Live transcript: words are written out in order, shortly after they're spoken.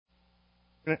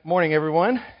Good morning,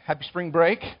 everyone. Happy spring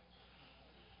break.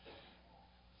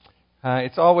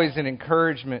 It's always an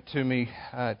encouragement to me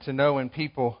to know when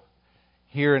people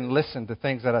hear and listen to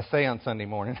things that I say on Sunday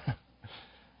morning.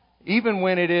 Even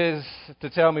when it is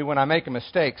to tell me when I make a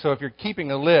mistake. So if you're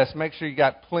keeping a list, make sure you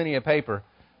got plenty of paper,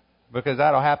 because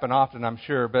that'll happen often, I'm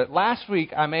sure. But last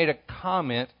week I made a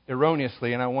comment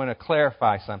erroneously, and I want to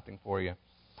clarify something for you.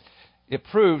 It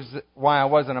proves why I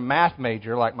wasn't a math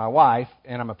major like my wife,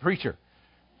 and I'm a preacher.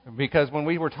 Because when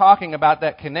we were talking about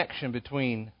that connection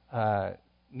between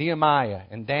Nehemiah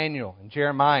and Daniel and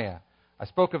Jeremiah, I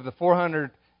spoke of the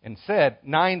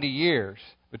 490 years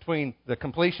between the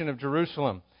completion of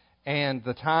Jerusalem and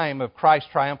the time of Christ's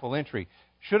triumphal entry.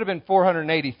 Should have been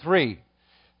 483.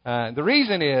 The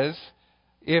reason is,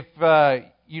 if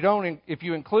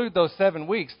you include those 7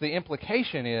 weeks, the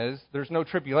implication is there's no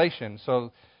tribulation.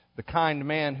 So the kind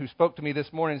man who spoke to me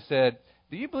this morning said,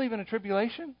 "Do you believe in a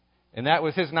tribulation?" And that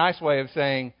was his nice way of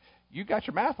saying, "You got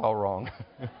your math all wrong."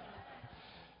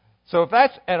 So if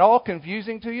that's at all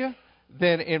confusing to you,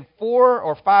 then in 4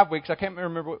 or 5 weeks, I can't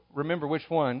remember which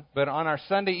one, but on our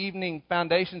Sunday evening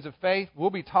Foundations of Faith,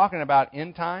 we'll be talking about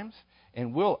end times,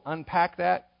 and we'll unpack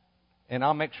that, and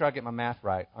I'll make sure I get my math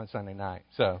right on Sunday night.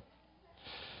 So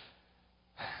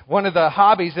one of the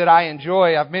hobbies that I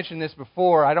enjoy, I've mentioned this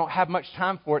before, I don't have much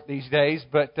time for it these days,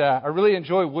 but I really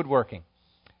enjoy woodworking.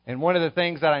 And one of the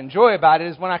things that I enjoy about it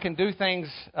is when I can do things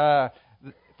for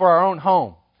our own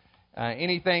home.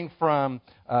 Anything from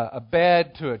a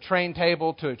bed to a train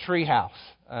table to a tree house.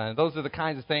 Those are the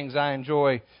kinds of things I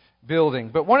enjoy building.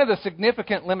 But one of the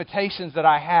significant limitations that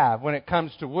I have when it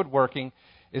comes to woodworking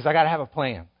is I got to have a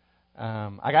plan.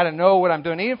 I got to know what I'm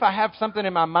doing. Even if I have something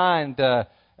in my mind,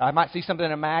 I might see something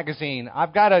in a magazine,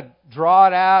 I've got to draw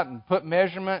it out and put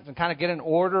measurements and kind of get an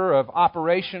order of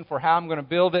operation for how I'm going to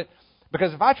build it.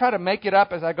 Because if I try to make it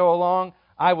up as I go along,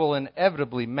 I will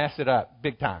inevitably mess it up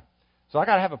big time. So I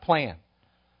got to have a plan.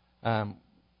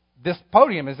 This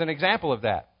podium is an example of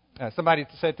that. Somebody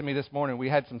said to me this morning, we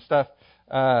had some stuff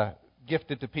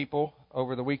gifted to people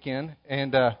over the weekend,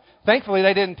 and thankfully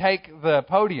they didn't take the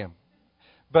podium.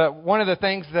 But one of the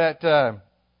things that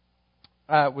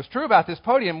was true about this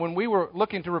podium, when we were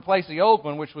looking to replace the old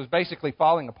one, which was basically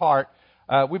falling apart,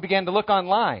 we began to look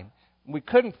online. We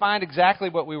couldn't find exactly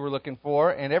what we were looking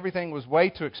for, and everything was way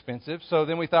too expensive. So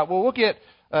then we thought, well, we'll get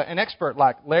an expert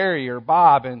like Larry or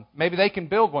Bob, and maybe they can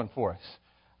build one for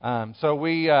us. So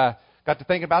we got to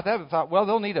thinking about that. We thought, well,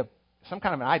 they'll need some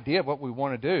kind of an idea of what we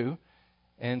want to do.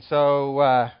 And so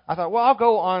I thought, well, I'll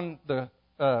go on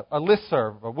a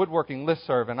listserv, a woodworking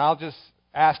listserv, and I'll just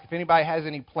ask if anybody has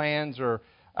any plans or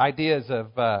ideas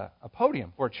of a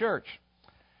podium for a church.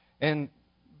 And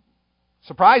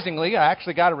surprisingly, I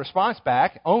actually got a response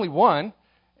back, only one,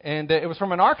 and it was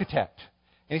from an architect.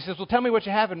 And he says, well, tell me what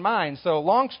you have in mind. So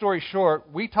long story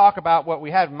short, we talk about what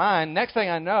we have in mind. Next thing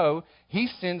I know, he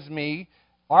sends me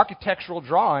architectural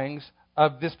drawings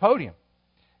of this podium.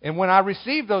 And when I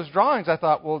received those drawings, I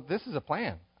thought, well, this is a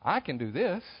plan. I can do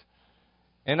this.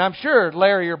 And I'm sure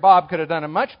Larry or Bob could have done a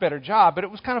much better job, but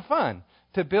it was kind of fun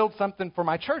to build something for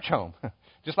my church home,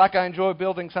 just like I enjoy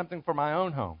building something for my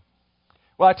own home.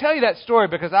 Well, I tell you that story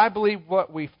because I believe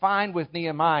what we find with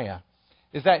Nehemiah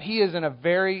is that he is in a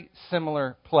very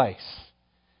similar place.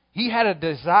 He had a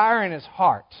desire in his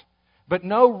heart, but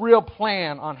no real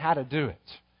plan on how to do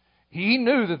it. He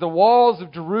knew that the walls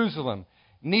of Jerusalem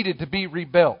needed to be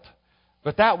rebuilt,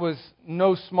 but that was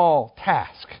no small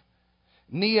task.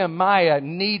 Nehemiah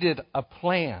needed a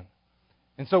plan.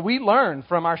 And so we learned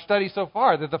from our study so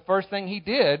far that the first thing he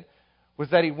did was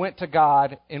that he went to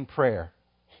God in prayer.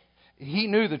 He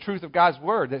knew the truth of God's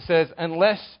word that says,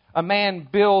 unless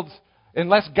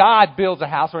God builds a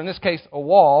house, or in this case, a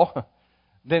wall,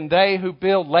 then they who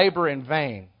build labor in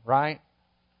vain, right?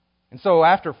 And so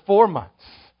after 4 months,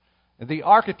 the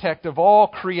architect of all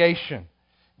creation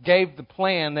gave the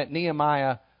plan that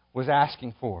Nehemiah was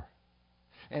asking for.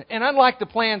 And unlike the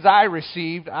plans I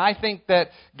received, I think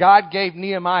that God gave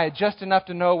Nehemiah just enough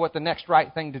to know what the next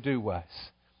right thing to do was.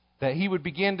 That he would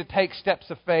begin to take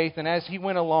steps of faith, and as he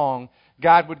went along,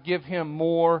 God would give him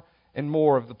more and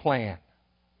more of the plan.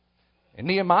 And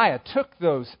Nehemiah took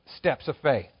those steps of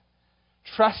faith,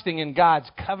 trusting in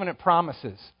God's covenant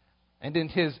promises and in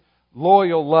His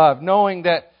loyal love, knowing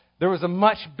that there was a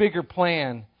much bigger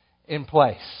plan in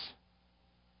place.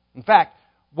 In fact,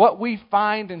 what we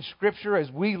find in Scripture as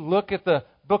we look at the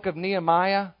book of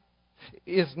Nehemiah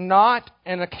is not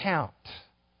an account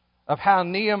of how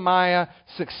Nehemiah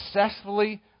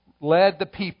successfully led the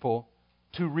people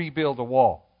to rebuild a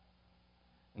wall.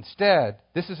 Instead,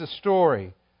 this is a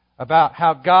story about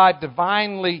how God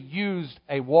divinely used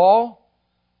a wall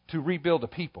to rebuild a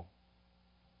people.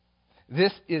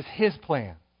 This is His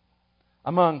plan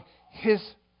among His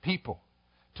people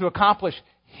to accomplish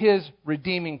His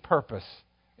redeeming purpose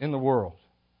in the world.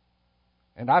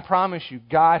 And I promise you,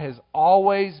 God has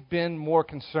always been more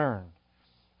concerned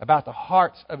about the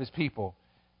hearts of His people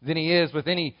than He is with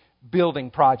any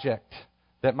building project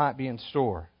that might be in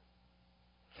store.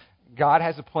 God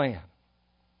has a plan.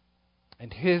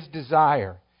 And His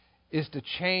desire is to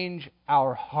change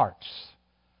our hearts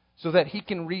so that He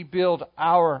can rebuild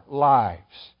our lives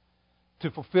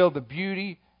to fulfill the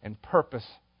beauty and purpose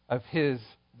of His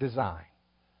design.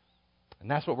 And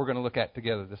that's what we're going to look at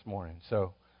together this morning.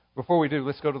 So before we do,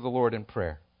 let's go to the Lord in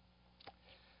prayer.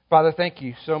 Father, thank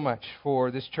you so much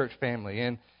for this church family.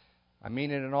 And I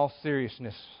mean it in all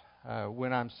seriousness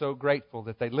when I'm so grateful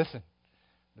that they listen,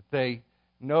 that they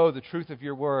know the truth of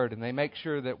your word, and they make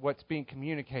sure that what's being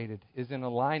communicated is in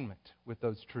alignment with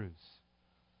those truths.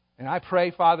 And I pray,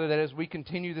 Father, that as we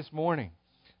continue this morning,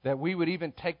 that we would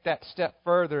even take that step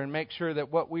further and make sure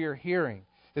that what we are hearing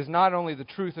is not only the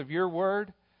truth of your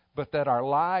word, but that our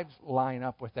lives line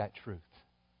up with that truth.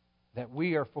 That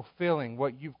we are fulfilling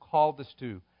what you've called us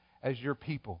to as your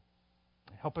people.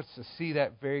 Help us to see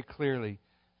that very clearly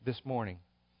this morning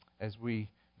as we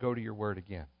go to your word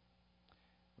again.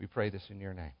 We pray this in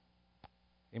your name.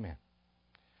 Amen.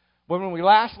 When we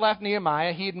last left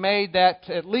Nehemiah, he had made that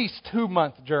at least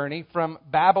 2-month journey from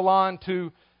Babylon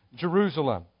to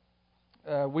Jerusalem.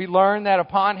 We learned that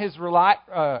upon his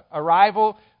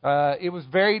arrival, it was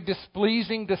very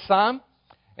displeasing to some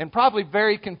and probably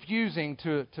very confusing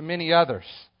to many others.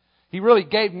 He really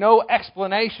gave no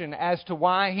explanation as to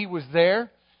why he was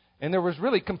there, and there was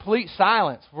really complete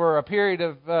silence for a period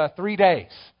of 3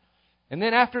 days. And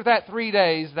then after that 3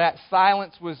 days, that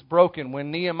silence was broken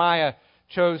when Nehemiah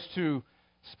chose to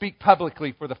speak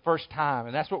publicly for the first time.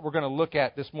 And that's what we're going to look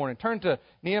at this morning. Turn to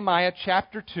Nehemiah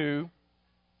chapter 2,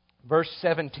 verse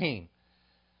 17.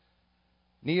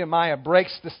 Nehemiah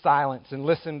breaks the silence, and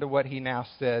listen to what he now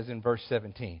says in verse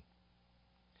 17.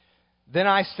 Then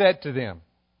I said to them,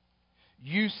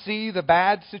 "You see the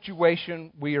bad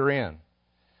situation we are in,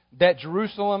 that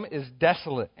Jerusalem is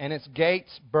desolate and its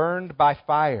gates burned by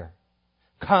fire.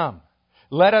 Come,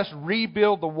 let us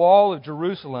rebuild the wall of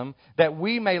Jerusalem, that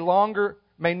we may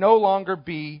no longer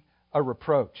be a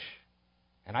reproach."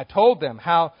 And I told them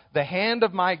how the hand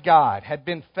of my God had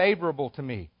been favorable to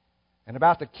me, and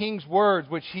about the king's words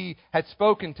which he had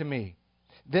spoken to me.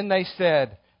 Then they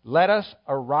said, "Let us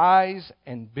arise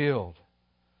and build."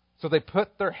 So they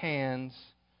put their hands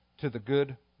to the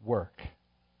good work.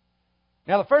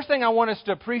 Now, the first thing I want us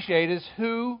to appreciate is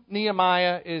who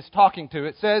Nehemiah is talking to.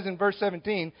 It says in verse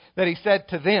 17 that he said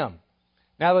to them.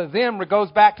 Now, the them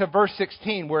goes back to verse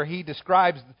 16 where he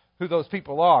describes who those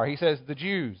people are. He says the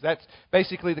Jews. That's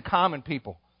basically the common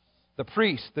people. The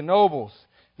priests, the nobles,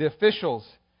 the officials,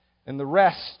 and the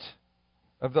rest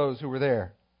of those who were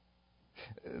there.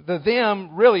 The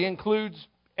them really includes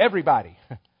everybody.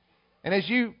 And as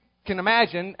you can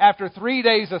imagine, after 3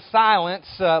 days of silence,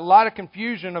 a lot of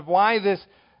confusion of why this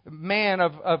man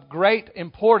of great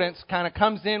importance kind of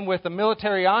comes in with a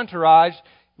military entourage,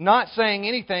 not saying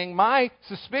anything, my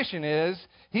suspicion is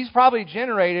he's probably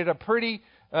generated a pretty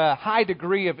high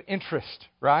degree of interest,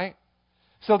 right?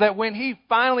 So that when he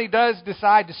finally does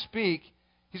decide to speak,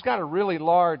 he's got a really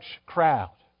large crowd.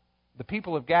 The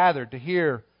people have gathered to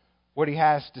hear what he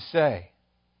has to say.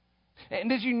 And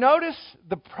did you notice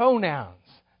the pronouns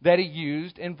that he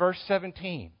used in verse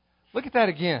 17? Look at that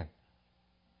again.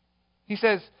 He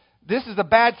says, this is a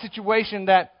bad situation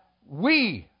that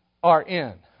we are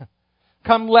in.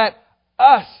 Come, let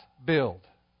us build,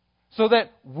 so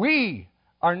that we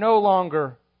are no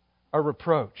longer a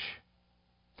reproach.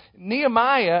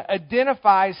 Nehemiah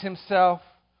identifies himself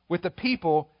with the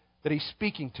people that he's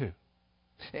speaking to.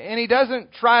 And he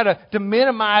doesn't try to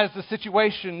minimize the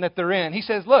situation that they're in. He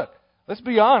says, look, let's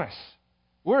be honest.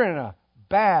 We're in a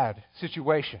bad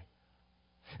situation.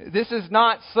 This is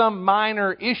not some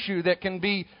minor issue that can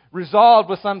be resolved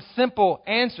with some simple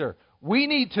answer. We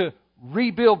need to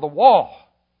rebuild the wall.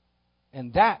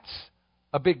 And that's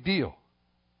a big deal.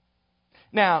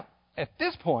 Now, at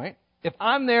this point, if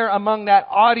I'm there among that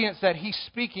audience that he's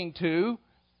speaking to,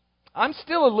 I'm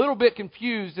still a little bit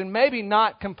confused and maybe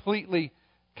not completely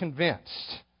convinced.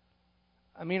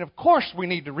 I mean, of course we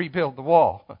need to rebuild the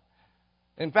wall.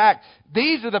 In fact,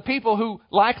 these are the people who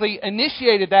likely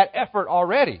initiated that effort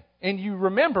already. And you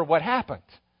remember what happened.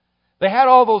 They had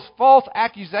all those false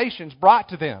accusations brought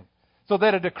to them so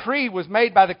that a decree was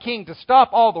made by the king to stop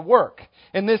all the work.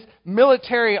 And this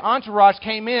military entourage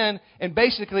came in and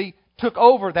basically took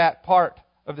over that part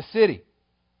of the city.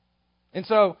 And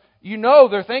so you know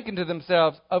they're thinking to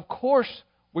themselves, of course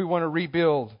we want to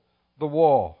rebuild the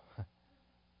wall.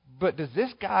 But does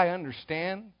this guy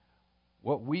understand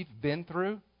what we've been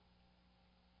through?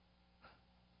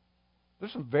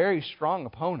 There's some very strong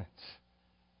opponents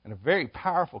and a very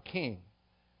powerful king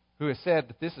who has said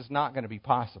that this is not going to be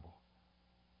possible.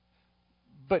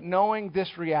 But knowing this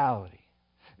reality,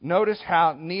 notice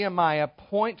how Nehemiah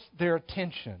points their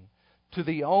attention to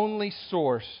the only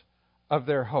source of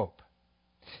their hope.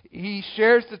 He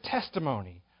shares the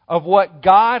testimony of what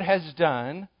God has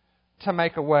done to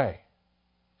make a way.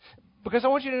 Because I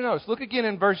want you to notice, look again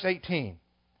in verse 18.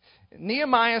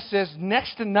 Nehemiah says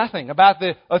next to nothing about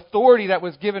the authority that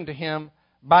was given to him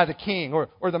by the king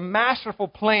or the masterful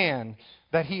plan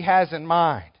that he has in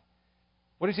mind.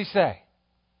 What does he say?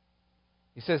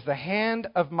 He says, the hand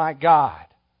of my God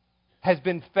has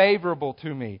been favorable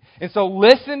to me. And so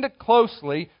listen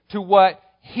closely to what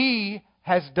He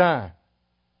has done.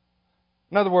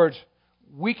 In other words,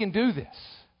 we can do this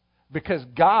because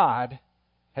God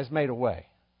has made a way.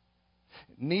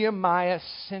 Nehemiah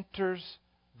centers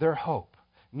their hope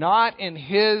not in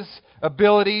his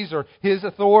abilities or his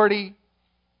authority.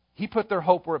 He put their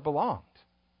hope where it belonged,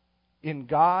 in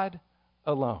God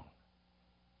alone.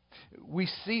 We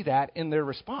see that in their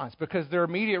response because their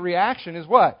immediate reaction is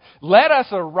what? Let us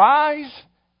arise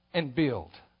and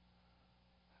build.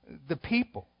 The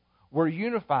people were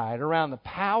unified around the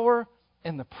power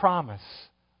and the promise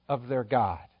of their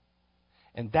God.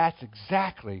 And that's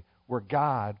exactly where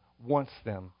God wants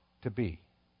them to be.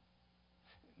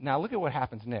 Now look at what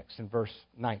happens next in verse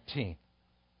 19.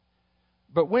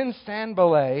 But when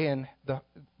Sanballat and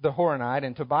the Horonite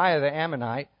and Tobiah the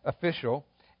Ammonite official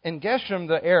and Geshem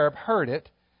the Arab heard it,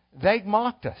 they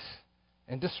mocked us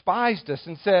and despised us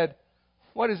and said,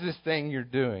 "What is this thing you're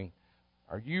doing?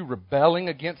 Are you rebelling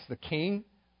against the king?"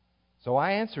 So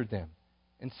I answered them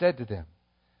and said to them,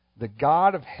 "The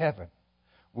God of heaven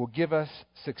will give us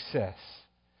success.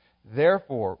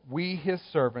 Therefore, we, His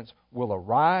servants, will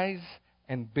arise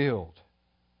and build.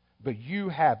 But you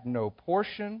have no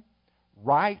portion,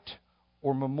 right,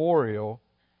 or memorial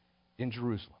in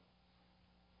Jerusalem."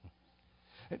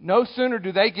 No sooner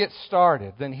do they get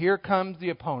started than here comes the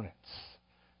opponents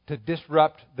to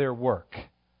disrupt their work.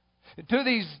 Two of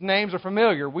these names are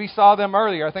familiar. We saw them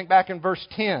earlier, I think back in verse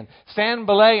 10.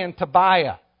 Sanballat and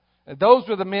Tobiah. Those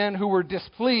were the men who were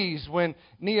displeased when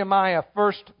Nehemiah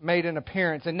first made an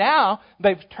appearance. And now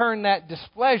they've turned that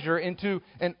displeasure into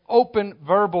an open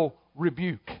verbal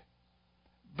rebuke.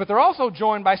 But they're also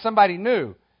joined by somebody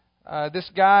new. This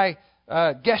guy,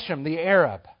 Geshem, the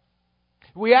Arab.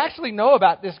 We actually know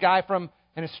about this guy from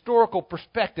an historical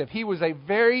perspective. He was a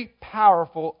very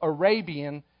powerful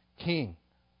Arabian king.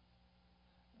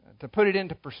 To put it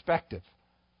into perspective,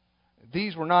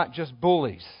 these were not just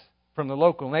bullies from the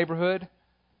local neighborhood.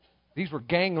 These were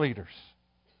gang leaders,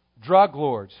 drug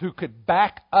lords who could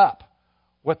back up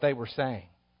what they were saying.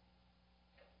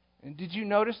 And did you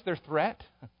notice their threat?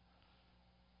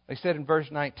 They said in verse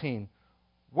 19,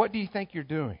 "What do you think you're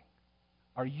doing?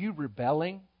 Are you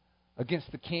rebelling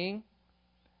against the king?"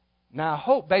 Now, I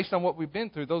hope, based on what we've been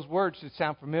through, those words should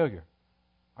sound familiar.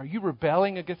 Are you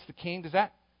rebelling against the king? Does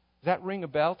that ring a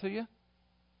bell to you?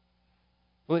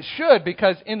 Well, it should,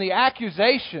 because in the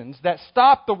accusations that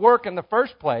stopped the work in the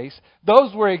first place,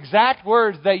 those were exact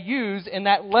words they used in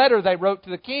that letter they wrote to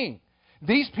the king.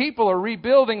 These people are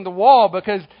rebuilding the wall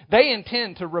because they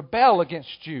intend to rebel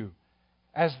against you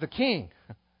as the king.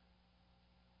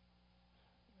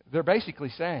 They're basically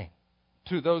saying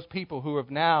to those people who have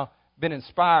now been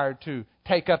inspired to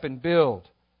take up and build,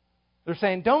 they're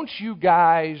saying, "Don't you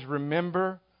guys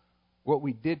remember what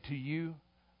we did to you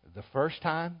the first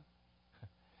time?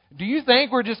 Do you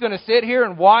think we're just going to sit here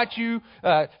and watch you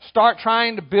start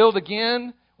trying to build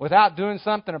again without doing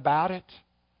something about it?"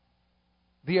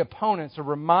 The opponents are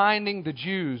reminding the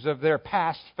Jews of their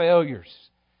past failures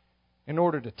in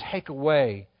order to take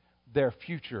away their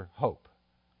future hope.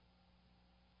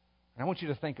 And I want you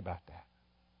to think about that.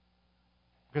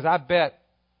 Because I bet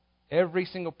every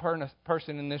single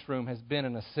person in this room has been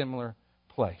in a similar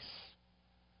place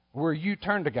where you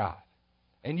turn to God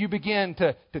and you begin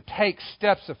to take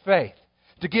steps of faith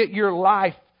to get your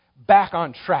life back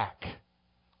on track.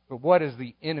 But what does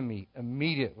the enemy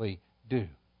immediately do?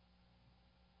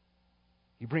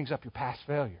 He brings up your past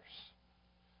failures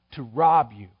to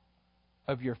rob you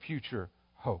of your future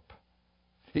hope.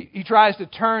 He tries to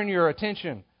turn your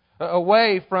attention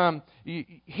away from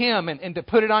Him and to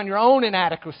put it on your own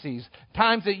inadequacies,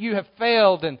 times that you have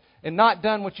failed and not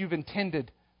done what you've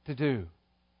intended to do.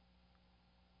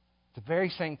 It's the very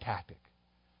same tactic.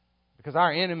 Because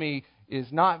our enemy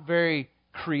is not very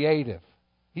creative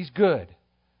He's good,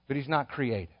 but He's not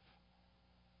creative.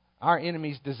 Our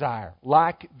enemy's desire,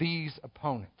 like these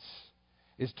opponents,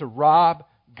 is to rob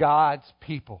God's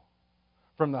people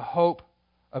from the hope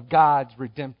of God's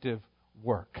redemptive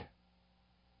work.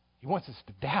 He wants us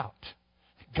to doubt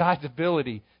God's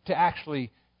ability to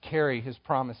actually carry His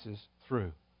promises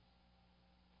through.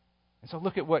 And so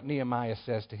look at what Nehemiah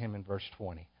says to him in verse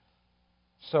 20.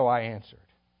 So I answered,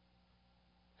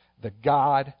 the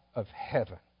God of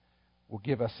heaven will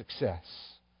give us success.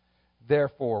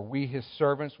 Therefore, we, His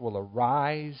servants, will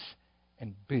arise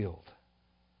and build.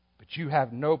 But you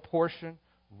have no portion,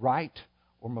 right,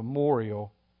 or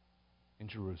memorial in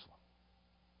Jerusalem.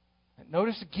 And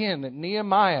notice again that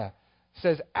Nehemiah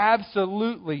says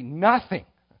absolutely nothing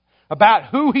about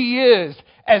who he is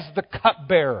as the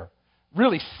cupbearer,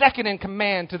 really second in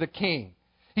command to the king.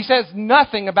 He says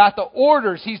nothing about the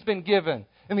orders he's been given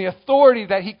and the authority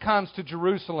that he comes to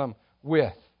Jerusalem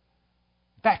with.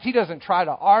 In fact, he doesn't try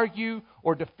to argue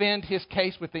or defend his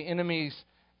case with the enemies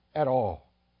at all.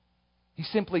 He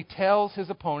simply tells his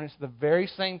opponents the very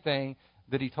same thing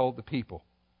that he told the people.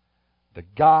 The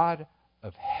God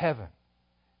of heaven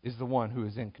is the one who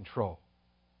is in control.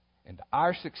 And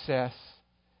our success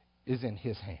is in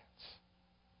His hands.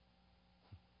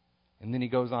 And then he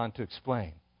goes on to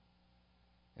explain,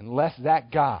 unless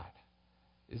that God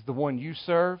is the one you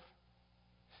serve,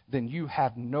 then you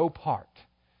have no part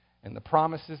in the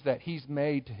promises that He's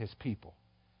made to His people.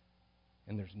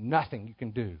 And there's nothing you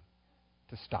can do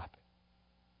to stop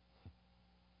it.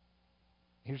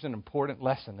 Here's an important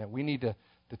lesson that we need to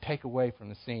take away from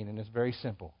the scene, and it's very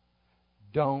simple.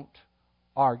 Don't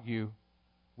argue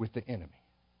with the enemy.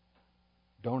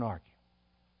 Don't argue.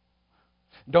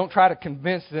 Don't try to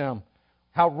convince them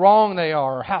how wrong they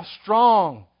are or how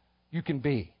strong you can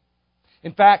be.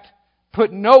 In fact,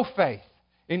 put no faith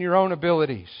in your own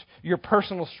abilities, your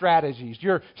personal strategies,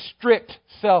 your strict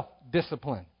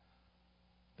self-discipline.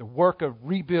 The work of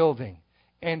rebuilding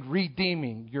and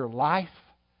redeeming your life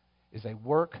is a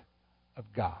work of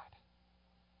God.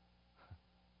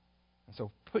 And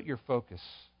so put your focus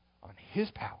on His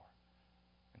power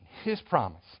and His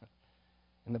promise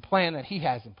and the plan that He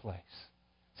has in place.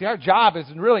 See, our job is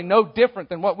really no different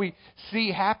than what we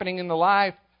see happening in the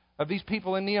life of these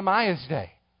people in Nehemiah's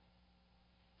day.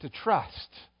 To trust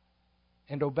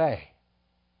and obey.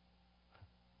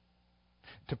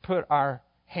 To put our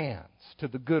hands to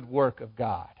the good work of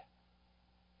God.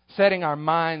 Setting our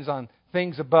minds on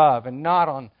things above and not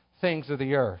on things of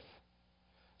the earth.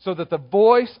 So that the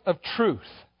voice of truth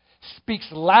speaks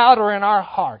louder in our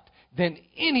heart than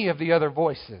any of the other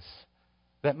voices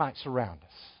that might surround us.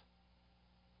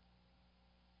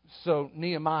 So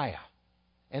Nehemiah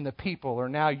and the people are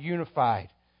now unified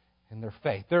in their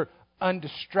faith. They're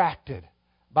undistracted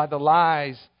by the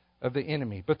lies of the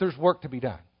enemy. But there's work to be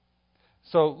done.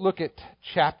 So look at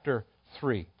chapter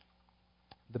 3,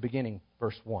 the beginning,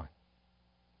 verse 1.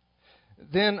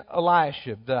 Then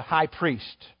Eliashib, the high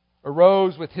priest,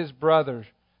 arose with his brothers,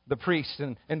 the priests,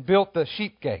 and built the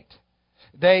sheep gate.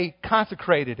 They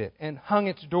consecrated it and hung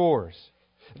its doors.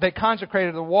 They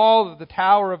consecrated the wall of the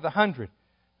Tower of the 100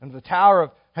 and the Tower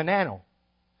of Hananel.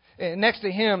 And next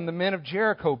to him, the men of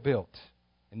Jericho built.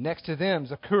 And next to them,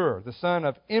 Zakur, the son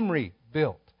of Imri,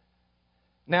 built.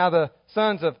 Now the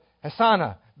sons of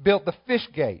Hassanah built the fish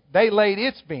gate. They laid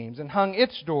its beams and hung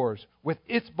its doors with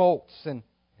its bolts and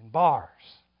bars.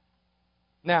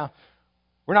 Now,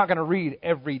 we're not going to read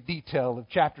every detail of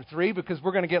chapter 3 because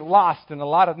we're going to get lost in a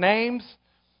lot of names,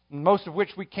 most of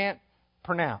which we can't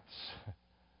pronounce.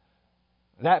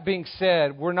 That being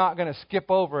said, we're not going to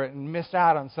skip over it and miss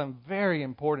out on some very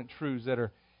important truths that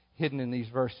are hidden in these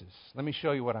verses. Let me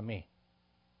show you what I mean.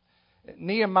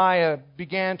 Nehemiah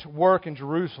began to work in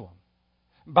Jerusalem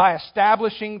by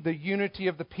establishing the unity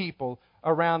of the people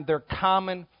around their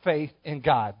common faith in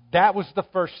God. That was the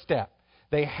first step.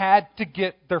 They had to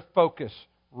get their focus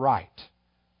right.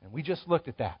 And we just looked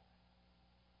at that.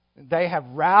 They have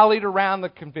rallied around the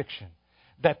conviction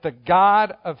that the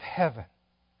God of heaven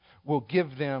will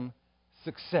give them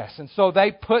success. And so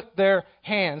they put their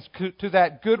hands to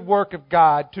that good work of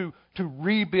God to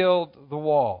rebuild the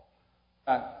wall.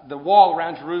 The wall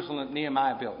around Jerusalem that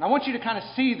Nehemiah built. And I want you to kind of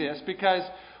see this because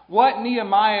what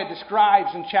Nehemiah describes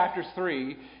in chapter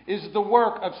 3 is the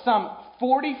work of some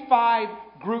 45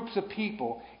 groups of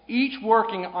people, each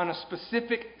working on a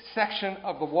specific section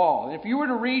of the wall. And if you were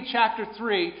to read chapter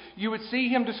 3, you would see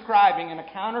him describing in a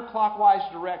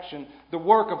counterclockwise direction the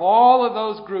work of all of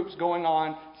those groups going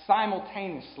on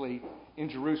simultaneously in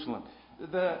Jerusalem.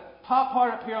 The top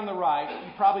part up here on the right,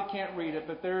 you probably can't read it,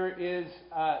 but there is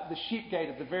the sheep gate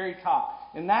at the very top.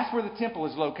 And that's where the temple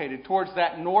is located, towards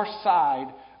that north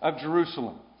side of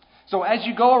Jerusalem. So as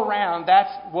you go around, that's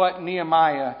what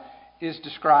Nehemiah is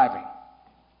describing.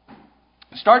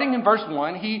 Starting in verse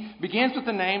 1, he begins with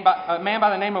a man by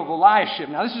the name of Eliashib.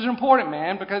 Now this is an important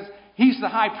man because he's the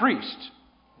high priest.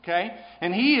 Okay?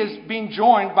 And he is being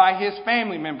joined by his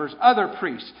family members, other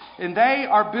priests. And they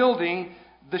are building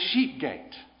the sheep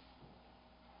gate.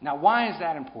 Now why is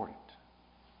that important?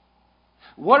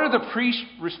 What are the priests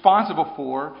responsible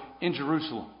for in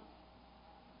Jerusalem?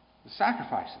 The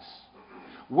sacrifices.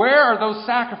 Where are those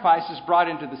sacrifices brought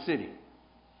into the city?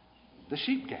 The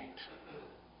sheep gate.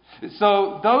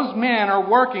 So those men are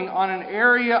working on an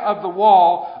area of the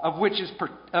wall of which is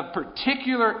of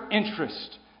particular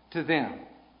interest to them.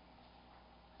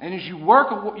 And as you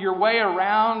work your way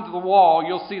around the wall,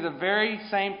 you'll see the very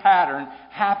same pattern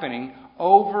happening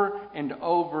over and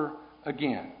over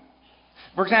again.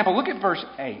 For example, look at verse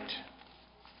 8.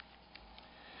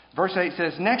 Verse 8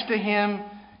 says, "Next to him,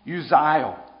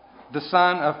 Uzziel, the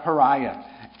son of Hariah,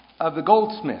 of the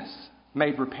goldsmiths,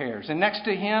 made repairs. And next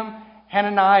to him,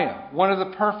 Hananiah, one of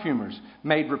the perfumers,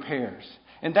 made repairs.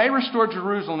 And they restored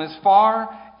Jerusalem as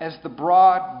far as the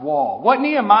broad wall." What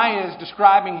Nehemiah is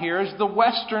describing here is the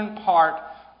western part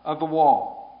of the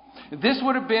wall. This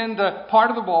would have been the part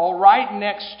of the wall right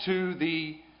next to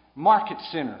the market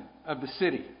center of the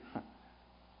city.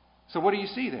 So what do you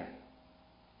see there?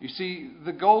 You see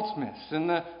the goldsmiths and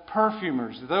the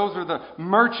perfumers. Those are the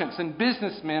merchants and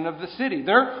businessmen of the city.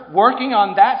 They're working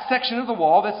on that section of the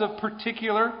wall that's of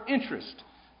particular interest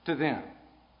to them.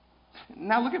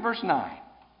 Now look at verse 9.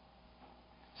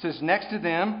 It says, "Next to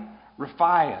them,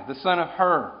 Rephaiah, the son of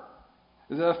Hur,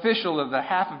 the official of the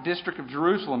half of district of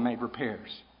Jerusalem, made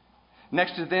repairs.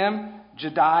 Next to them,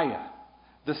 Jediah,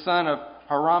 the son of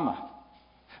Haramath,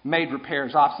 made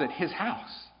repairs opposite his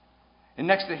house. And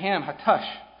next to him, Hattush,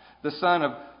 the son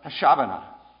of Hashabnah,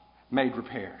 made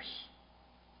repairs."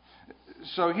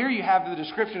 So here you have the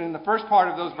description in the first part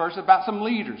of those verses about some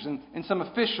leaders and some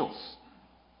officials.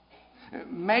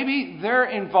 Maybe they're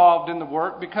involved in the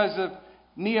work because of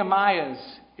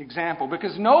Nehemiah's example,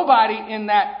 because nobody in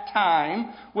that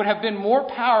time would have been more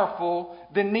powerful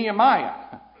than Nehemiah.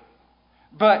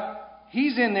 But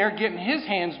he's in there getting his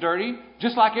hands dirty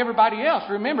just like everybody else.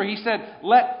 Remember, he said,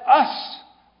 "Let us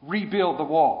rebuild the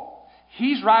wall."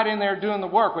 He's right in there doing the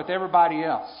work with everybody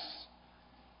else.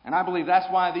 And I believe that's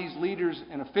why these leaders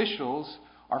and officials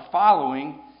are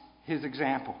following his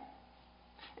example.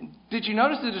 Did you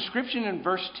notice the description in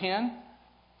verse 10?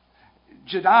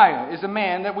 Jediah is a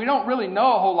man that we don't really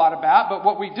know a whole lot about, but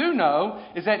what we do know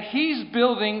is that he's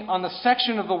building on the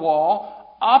section of the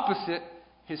wall opposite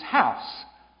his house.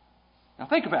 Now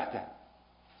think about that.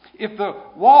 If the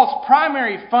wall's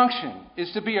primary function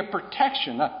is to be a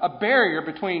protection, a barrier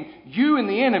between you and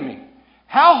the enemy,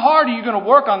 how hard are you going to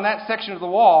work on that section of the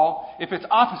wall if it's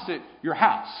opposite your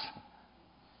house?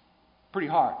 Pretty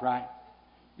hard, right?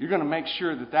 You're going to make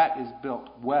sure that that is built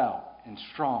well and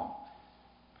strong,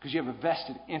 because you have a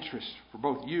vested interest for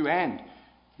both you and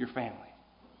your family.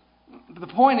 The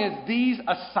point is, these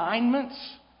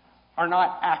assignments are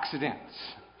not accidents.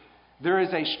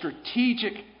 These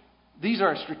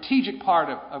are a strategic part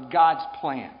of God's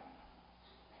plan.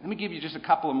 Let me give you just a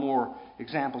couple of more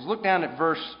examples. Look down at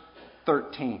verse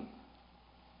 13.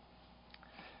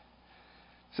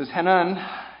 It says, "Hanun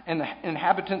and the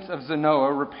inhabitants of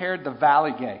Zanoah repaired the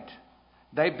valley gate.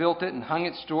 They built it and hung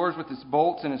its doors with its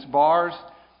bolts and its bars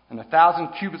and 1,000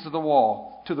 cubits of the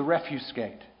wall to the refuse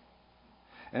gate.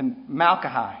 And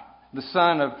Malchiah, the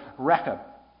son of Rechab,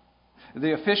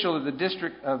 the official of the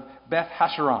district of Beth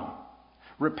Hasharon,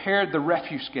 repaired the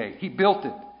refuse gate. He built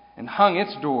it and hung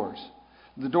its doors,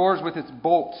 the doors with its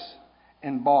bolts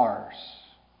and bars."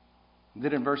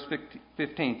 Then in verse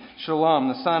 15, Shalom,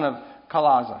 the son of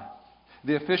Kalazah,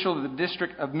 the official of the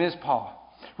district of Mizpah,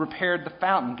 repaired the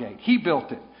fountain gate. He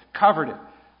built it, covered it,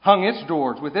 hung its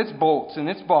doors with its bolts and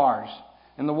its bars,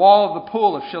 and the wall of the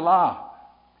pool of Shelah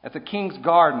at the king's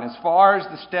garden, as far as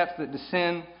the steps that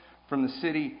descend from the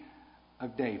city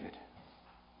of David.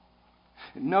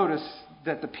 Notice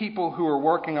that the people who are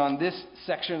working on this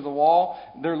section of the wall,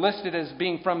 they're listed as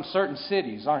being from certain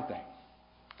cities, aren't they?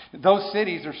 Those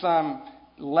cities are some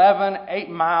 8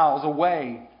 miles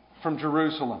away from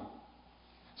Jerusalem.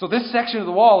 So this section of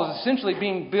the wall is essentially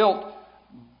being built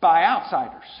by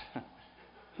outsiders.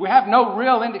 We have no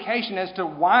real indication as to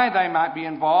why they might be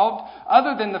involved,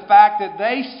 other than the fact that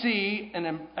they see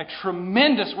a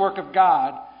tremendous work of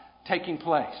God taking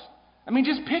place. I mean,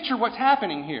 just picture what's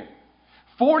happening here.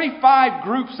 45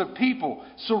 groups of people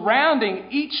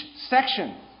surrounding each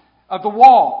section of the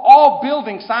wall, all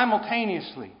building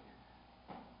simultaneously.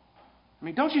 I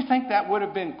mean, don't you think that would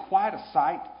have been quite a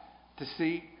sight to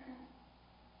see?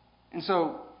 And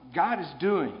so God is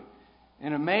doing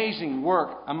an amazing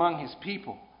work among His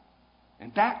people.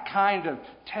 And that kind of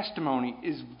testimony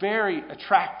is very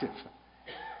attractive,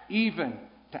 even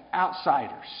to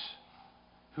outsiders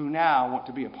who now want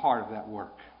to be a part of that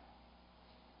work.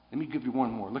 Let me give you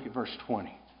one more. Look at verse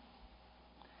 20.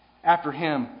 After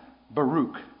him,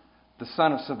 Baruch, the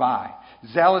son of Sabai,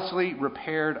 zealously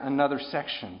repaired another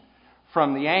section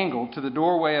from the angle to the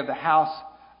doorway of the house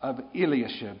of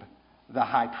Eliashib, the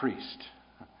high priest.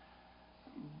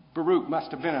 Baruch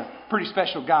must have been a pretty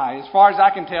special guy. As far as I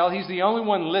can tell, he's the only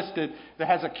one listed that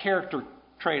has a character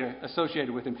trait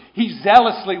associated with him. He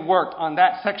zealously worked on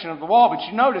that section of the wall, but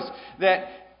you notice that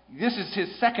this is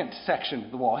his second section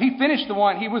of the wall. He finished the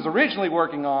one he was originally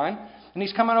working on, and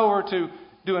he's coming over to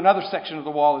do another section of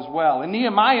the wall as well. And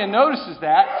Nehemiah notices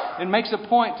that and makes a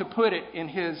point to put it in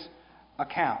his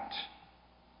account.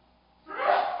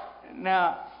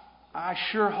 Now, I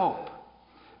sure hope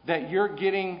that you're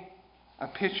getting a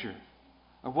picture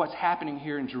of what's happening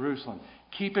here in Jerusalem.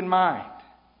 Keep in mind,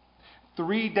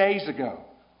 3 days ago,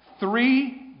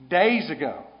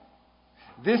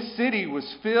 this city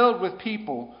was filled with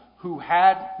people who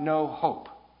had no hope.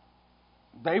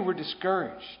 They were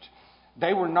discouraged.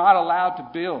 They were not allowed to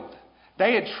build.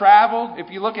 They had traveled,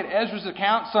 if you look at Ezra's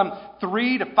account, some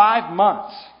 3 to 5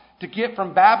 months to get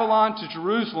from Babylon to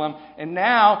Jerusalem. And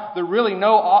now they're really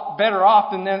no better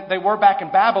off than they were back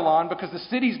in Babylon because the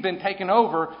city's been taken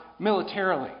over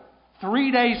militarily.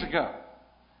 3 days ago,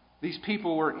 these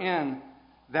people were in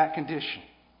that condition.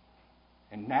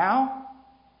 And now,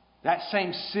 that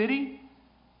same city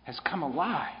has come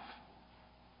alive.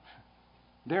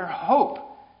 Their hope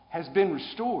has been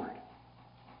restored.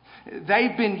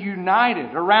 They've been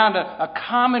united around a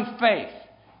common faith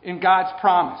in God's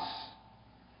promise.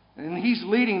 And He's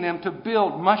leading them to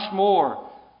build much more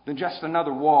than just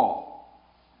another wall.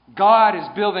 God is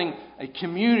building a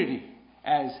community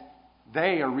as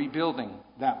they are rebuilding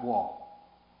that wall.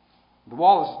 The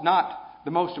wall is not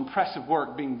the most impressive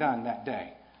work being done that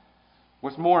day.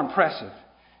 What's more impressive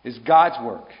is God's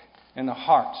work in the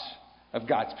hearts of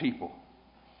God's people.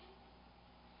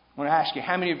 I want to ask you,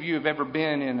 how many of you have ever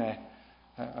been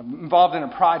involved in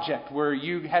a project where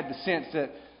you had the sense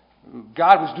that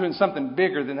God was doing something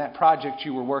bigger than that project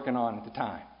you were working on at the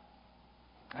time?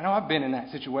 I know I've been in that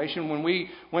situation when we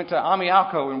went to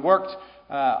Amialco and worked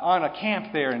on a camp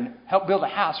there and helped build a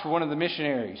house for one of the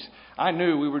missionaries. I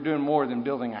knew we were doing more than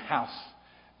building a house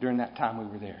during that time we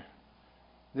were there.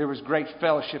 There was great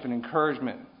fellowship and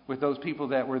encouragement with those people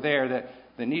that were there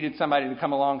that needed somebody to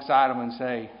come alongside them and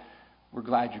say, we're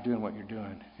glad you're doing what you're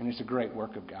doing. And it's a great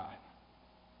work of God.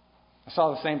 I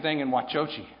saw the same thing in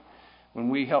Wachochi when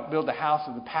we helped build the house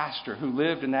of the pastor who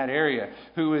lived in that area,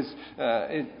 who is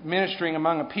ministering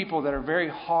among a people that are very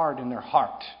hard in their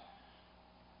heart.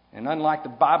 And unlike the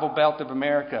Bible Belt of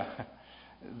America,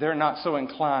 they're not so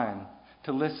inclined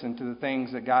to listen to the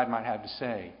things that God might have to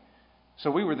say. So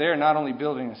we were there not only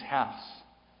building his house,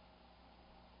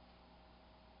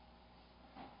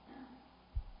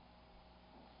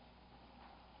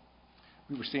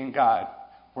 we were seeing God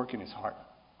work in his heart.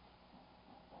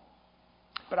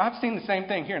 But I've seen the same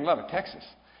thing here in Lubbock, Texas.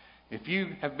 If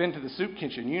you have been to the soup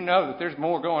kitchen, you know that there's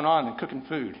more going on than cooking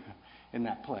food in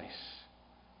that place.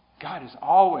 God is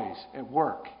always at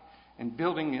work and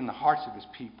building in the hearts of his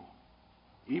people.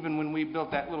 Even when we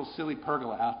built that little silly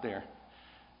pergola out there,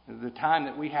 the time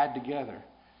that we had together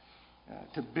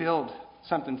to build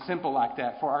something simple like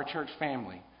that for our church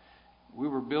family, we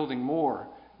were building more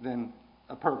than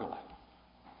a pergola.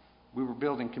 We were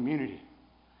building community.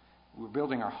 We were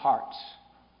building our hearts.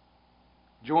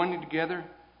 Joining together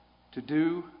to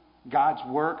do God's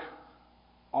work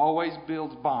always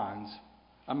builds bonds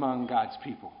among God's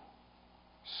people.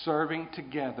 Serving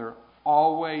together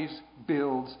always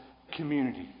builds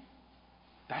community.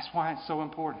 That's why it's so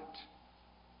important.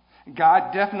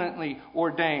 God definitely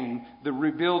ordained the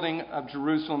rebuilding of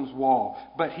Jerusalem's wall,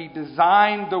 but he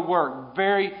designed the work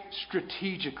very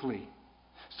strategically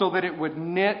so that it would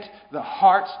knit the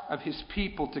hearts of his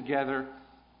people together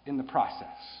in the process.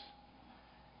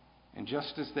 And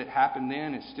just as that happened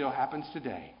then, it still happens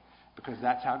today, because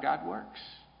that's how God works.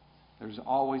 There's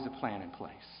always a plan in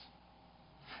place.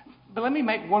 But let me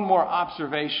make one more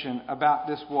observation about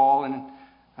this wall, and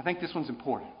I think this one's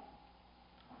important.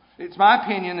 It's my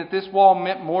opinion that this wall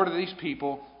meant more to these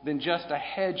people than just a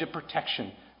hedge of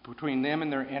protection between them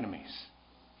and their enemies.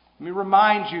 Let me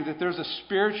remind you that there's a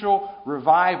spiritual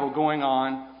revival going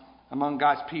on among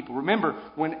God's people. Remember,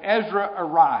 when Ezra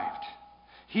arrived,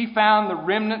 he found the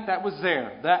remnant that was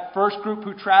there, that first group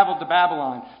who traveled to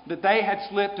Babylon, that they had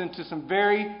slipped into some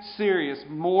very serious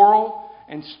moral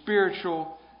and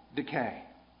spiritual decay.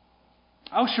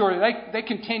 Oh, sure, they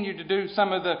continued to do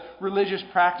some of the religious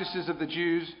practices of the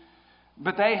Jews,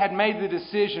 but they had made the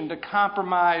decision to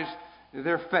compromise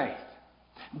their faith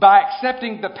by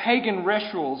accepting the pagan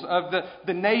rituals of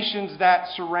the nations that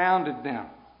surrounded them.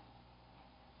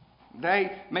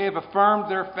 They may have affirmed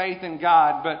their faith in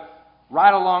God, but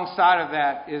right alongside of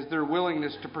that is their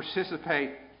willingness to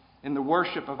participate in the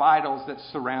worship of idols that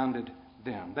surrounded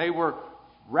them. They were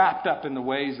wrapped up in the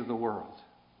ways of the world.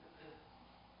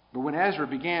 But when Ezra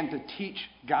began to teach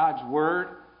God's Word,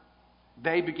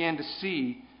 they began to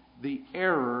see the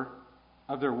error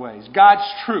of their ways. God's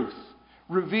truth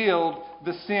revealed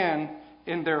the sin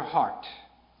in their heart.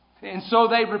 And so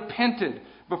they repented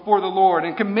before the Lord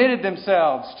and committed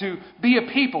themselves to be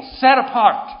a people set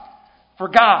apart for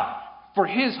God, for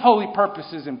His holy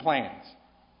purposes and plans.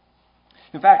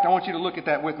 In fact, I want you to look at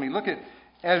that with me. Look at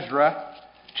Ezra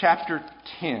chapter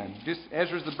 10.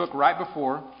 Ezra's the book right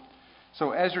before.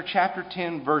 So Ezra chapter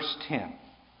 10, verse 10.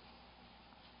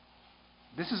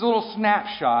 This is a little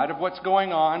snapshot of what's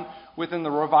going on within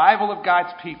the revival of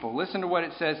God's people. Listen to what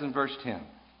it says in verse 10.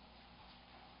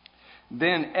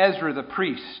 Then Ezra the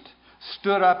priest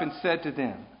stood up and said to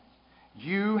them,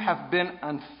 "You have been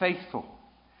unfaithful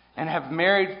and have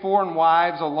married foreign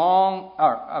wives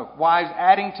wives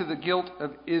adding to the guilt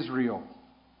of Israel."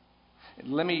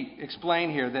 Let me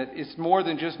explain here that it's more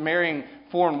than just marrying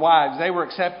foreign wives. They were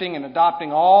accepting and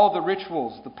adopting all the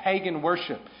rituals, the pagan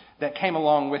worship that came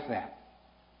along with that.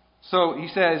 So he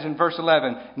says in verse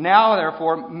 11, "Now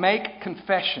therefore make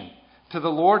confession to the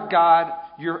Lord God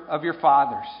of your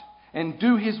fathers, and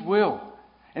do His will,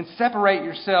 and separate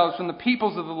yourselves from the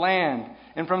peoples of the land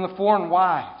and from the foreign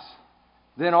wives."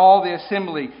 Then all the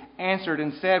assembly answered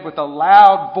and said with a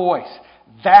loud voice,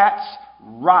 "That's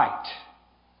right.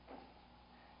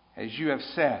 As you have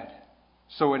said,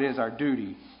 so it is our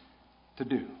duty to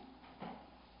do."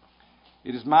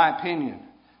 It is my opinion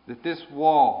that this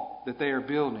wall that they are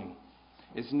building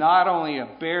is not only a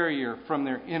barrier from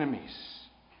their enemies,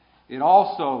 it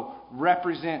also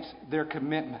represents their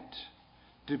commitment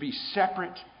to be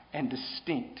separate and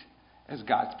distinct as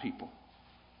God's people.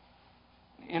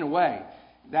 In a way,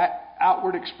 that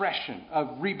outward expression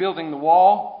of rebuilding the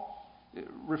wall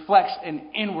reflects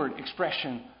an inward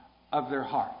expression of their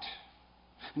heart.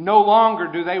 No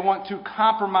longer do they want to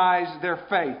compromise their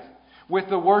faith with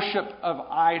the worship of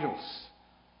idols.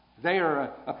 They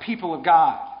are a people of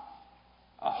God,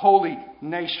 a holy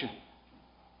nation.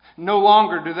 No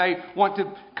longer do they want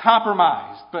to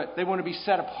compromise, but they want to be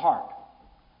set apart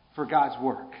for God's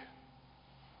work.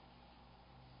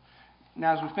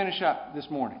 Now, as we finish up this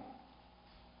morning,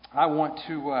 I want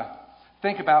to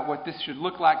think about what this should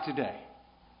look like today,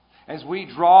 as we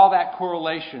draw that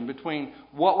correlation between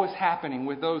what was happening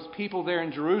with those people there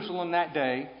in Jerusalem that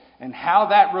day and how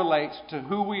that relates to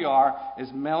who we are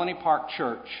as Melanie Park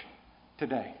Church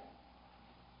today.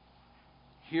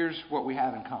 Here's what we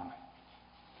have in common.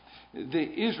 The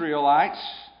Israelites,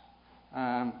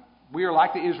 we are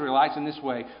like the Israelites in this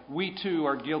way. We too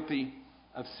are guilty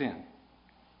of sin.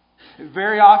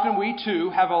 Very often we too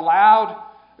have allowed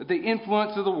the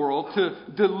influence of the world to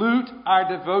dilute our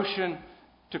devotion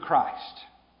to Christ.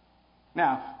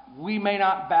 Now, we may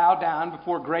not bow down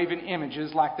before graven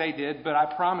images like they did, but I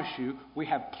promise you, we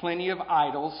have plenty of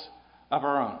idols of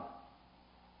our own.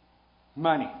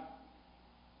 Money,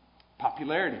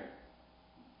 popularity,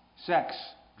 sex,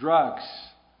 drugs,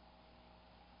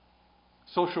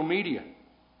 social media,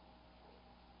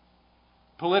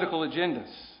 political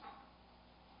agendas,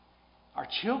 our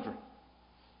children,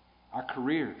 our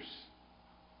careers.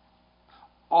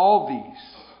 All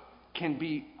these can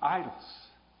be idols.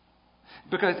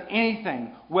 Because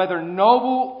anything, whether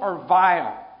noble or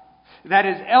vile, that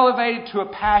is elevated to a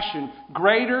passion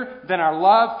greater than our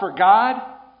love for God,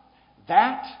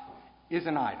 that is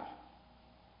an idol.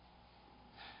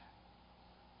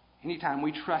 Anytime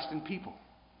we trust in people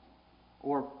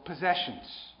or possessions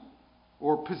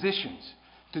or positions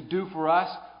to do for us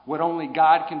what only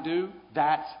God can do,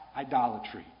 that's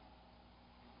idolatry.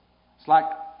 It's like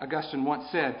Augustine once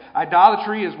said,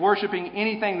 idolatry is worshiping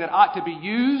anything that ought to be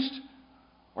used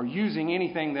or using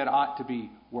anything that ought to be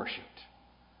worshipped.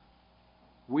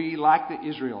 We, like the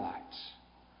Israelites,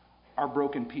 are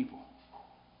broken people.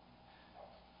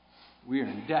 We are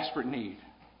in desperate need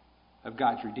of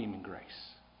God's redeeming grace.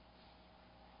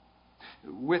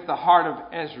 with the heart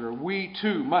of Ezra, we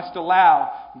too must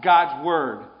allow God's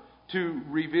Word to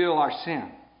reveal our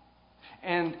sin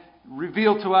and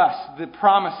reveal to us the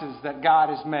promises that God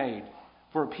has made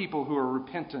for people who are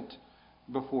repentant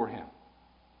before Him.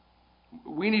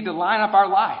 We need to line up our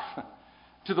life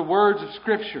to the words of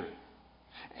Scripture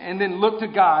and then look to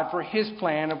God for His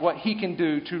plan of what He can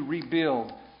do to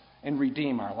rebuild and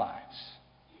redeem our lives.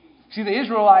 See, the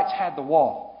Israelites had the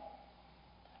wall,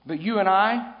 but you and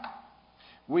I,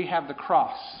 we have the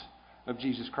cross of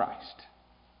Jesus Christ.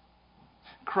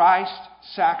 Christ's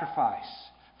sacrifice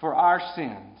for our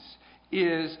sins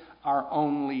is our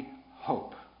only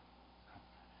hope.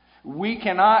 We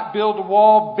cannot build a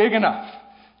wall big enough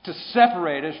to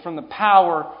separate us from the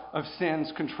power of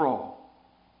sin's control.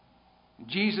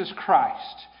 Jesus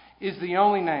Christ is the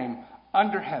only name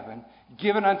under heaven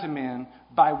given unto men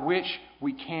by which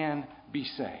we can be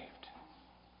saved.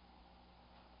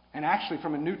 And actually,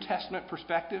 from a New Testament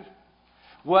perspective,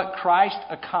 what Christ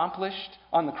accomplished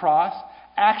on the cross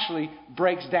actually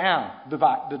breaks down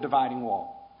the dividing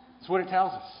wall. That's what it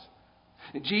tells us.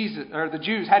 The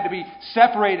Jews had to be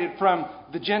separated from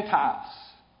the Gentiles.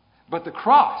 But the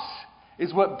cross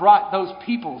is what brought those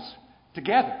peoples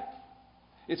together.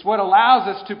 It's what allows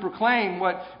us to proclaim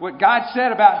what God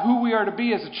said about who we are to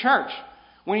be as a church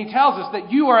when He tells us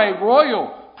that you are a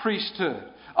royal priesthood,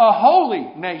 a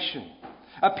holy nation,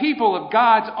 a people of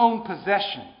God's own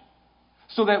possession,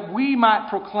 so that we might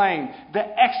proclaim the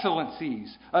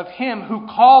excellencies of Him who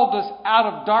called us out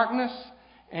of darkness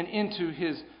and into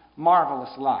His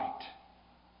marvelous light.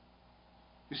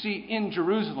 You see, in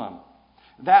Jerusalem,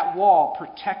 that wall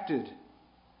protected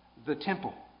the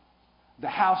temple, the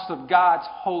house of God's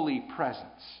holy presence.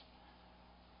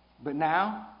 But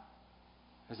now,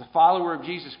 as a follower of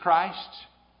Jesus Christ,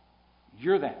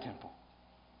 you're that temple.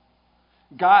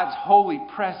 God's holy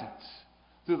presence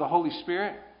through the Holy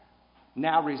Spirit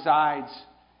now resides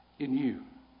in you.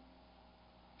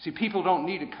 See, people don't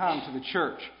need to come to the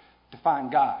church to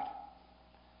find God.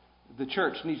 The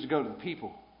church needs to go to the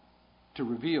people to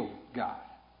reveal God,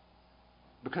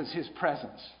 because His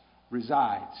presence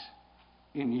resides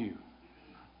in you.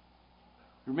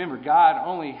 Remember, God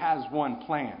only has one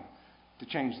plan to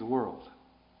change the world,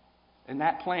 and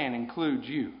that plan includes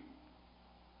you.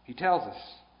 He tells us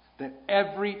that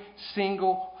every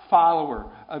single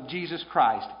follower of Jesus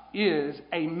Christ is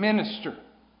a minister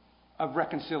of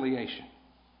reconciliation.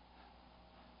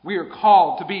 We are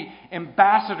called to be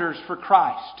ambassadors for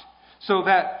Christ, so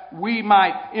that we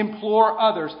might implore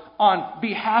others on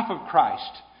behalf of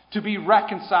Christ to be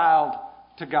reconciled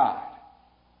to God.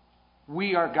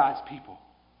 We are God's people,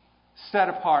 set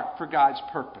apart for God's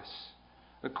purpose,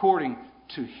 according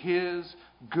to His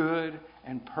good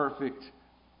and perfect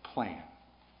plan.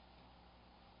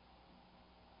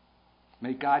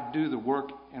 May God do the work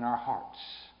in our hearts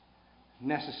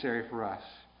necessary for us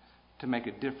to make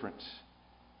a difference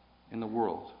in the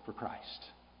world for Christ.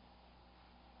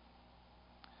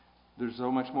 There's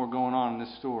so much more going on in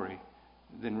this story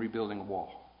than rebuilding a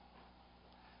wall.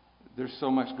 There's so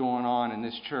much going on in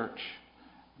this church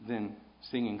than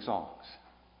singing songs.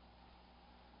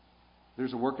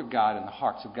 There's a work of God in the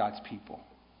hearts of God's people.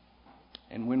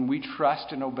 And when we trust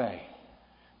and obey,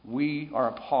 we are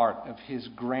a part of His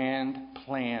grand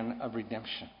plan of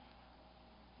redemption.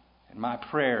 And my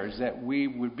prayer is that we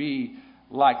would be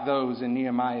like those in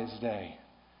Nehemiah's day,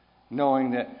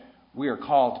 knowing that we are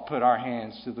called to put our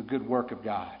hands to the good work of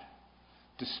God,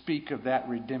 to speak of that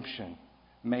redemption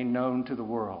made known to the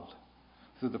world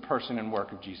through the person and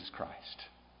work of Jesus Christ.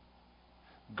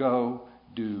 Go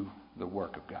do the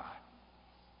work of God.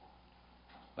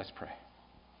 Let's pray.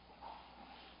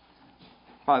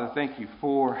 Father, thank you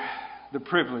for the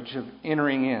privilege of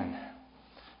entering in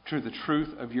to the truth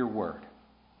of your word.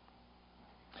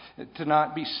 To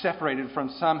not be separated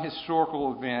from some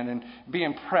historical event and be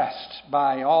impressed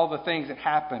by all the things that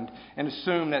happened and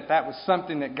assume that that was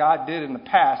something that God did in the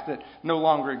past that no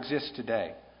longer exists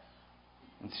today.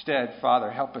 Instead, Father,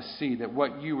 help us see that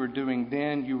what you were doing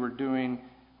then, you were doing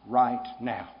right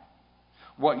now.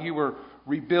 What you were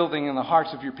rebuilding in the hearts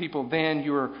of your people then,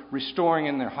 you are restoring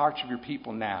in the hearts of your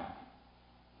people now.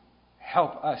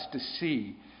 Help us to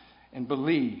see and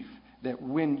believe that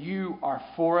when you are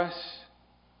for us,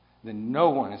 then no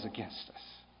one is against us.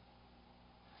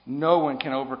 No one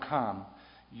can overcome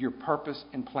your purpose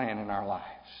and plan in our lives.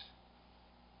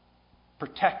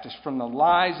 Protect us from the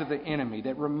lies of the enemy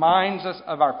that reminds us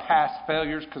of our past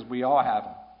failures, because we all have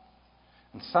them.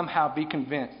 And somehow be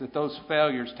convinced that those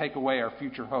failures take away our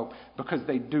future hope, because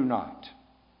they do not.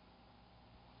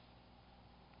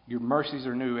 Your mercies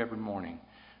are new every morning.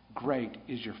 Great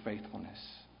is your faithfulness.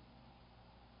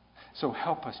 So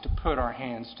help us to put our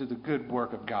hands to the good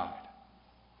work of God,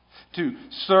 to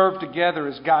serve together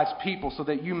as God's people so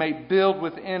that you may build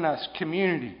within us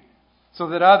community, so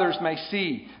that others may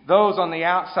see, those on the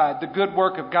outside, the good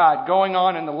work of God going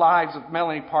on in the lives of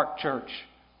Melanie Park Church,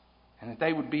 and that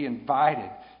they would be invited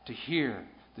to hear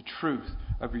the truth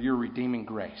of your redeeming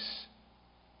grace.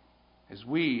 As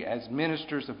we, as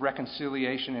ministers of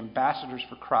reconciliation, ambassadors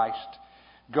for Christ,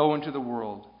 go into the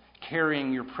world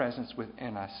carrying your presence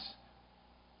within us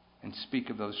and speak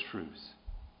of those truths,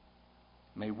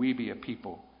 may we be a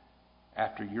people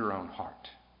after your own heart.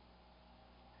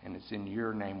 And it's in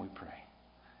your name we pray.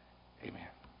 Amen.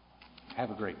 Have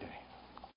a great day.